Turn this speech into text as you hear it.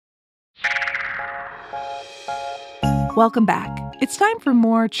Welcome back. It's time for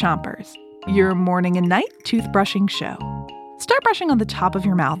more Chompers, your morning and night toothbrushing show. Start brushing on the top of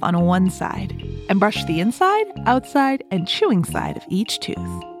your mouth on one side and brush the inside, outside, and chewing side of each tooth.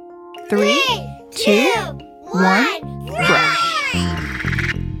 3, 2, 1, brush.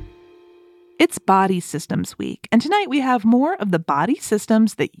 It's Body Systems Week, and tonight we have more of the body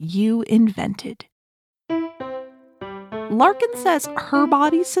systems that you invented. Larkin says her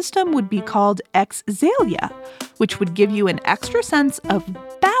body system would be called Exalia, which would give you an extra sense of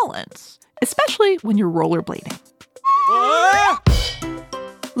balance, especially when you're rollerblading.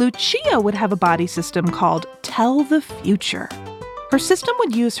 Lucia would have a body system called Tell the Future. Her system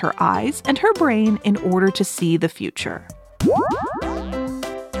would use her eyes and her brain in order to see the future.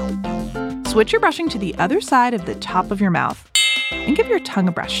 Switch your brushing to the other side of the top of your mouth and give your tongue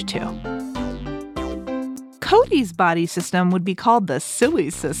a brush too. Cody's body system would be called the Silly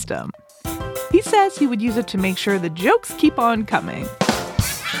System. He says he would use it to make sure the jokes keep on coming.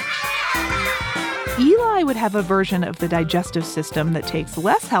 Eli would have a version of the digestive system that takes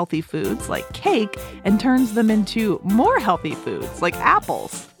less healthy foods, like cake, and turns them into more healthy foods, like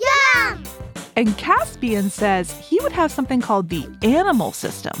apples. Yum! And Caspian says he would have something called the animal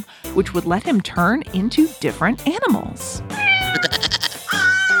system, which would let him turn into different animals.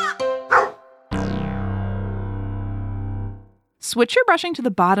 Switch your brushing to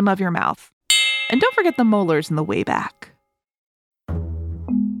the bottom of your mouth. And don't forget the molars in the way back.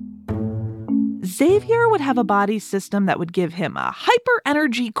 Xavier would have a body system that would give him a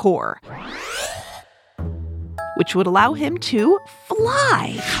hyper-energy core, which would allow him to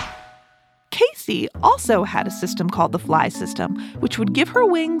fly. Casey also had a system called the Fly System, which would give her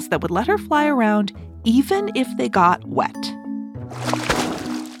wings that would let her fly around even if they got wet.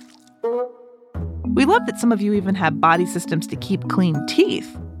 We love that some of you even have body systems to keep clean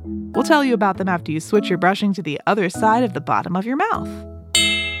teeth. We'll tell you about them after you switch your brushing to the other side of the bottom of your mouth.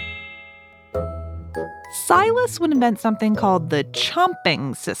 Silas would invent something called the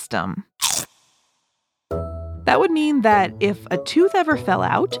chomping system. That would mean that if a tooth ever fell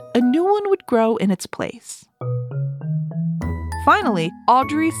out, a new one would grow in its place. Finally,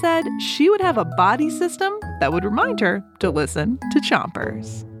 Audrey said she would have a body system that would remind her to listen to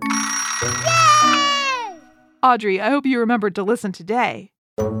Chompers. Yay! Audrey, I hope you remembered to listen today.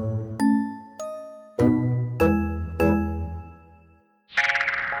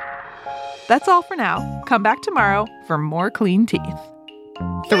 That's all for now. Come back tomorrow for more clean teeth.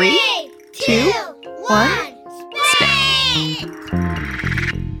 3, 2, 1, spit!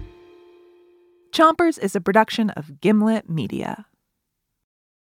 Chompers is a production of Gimlet Media.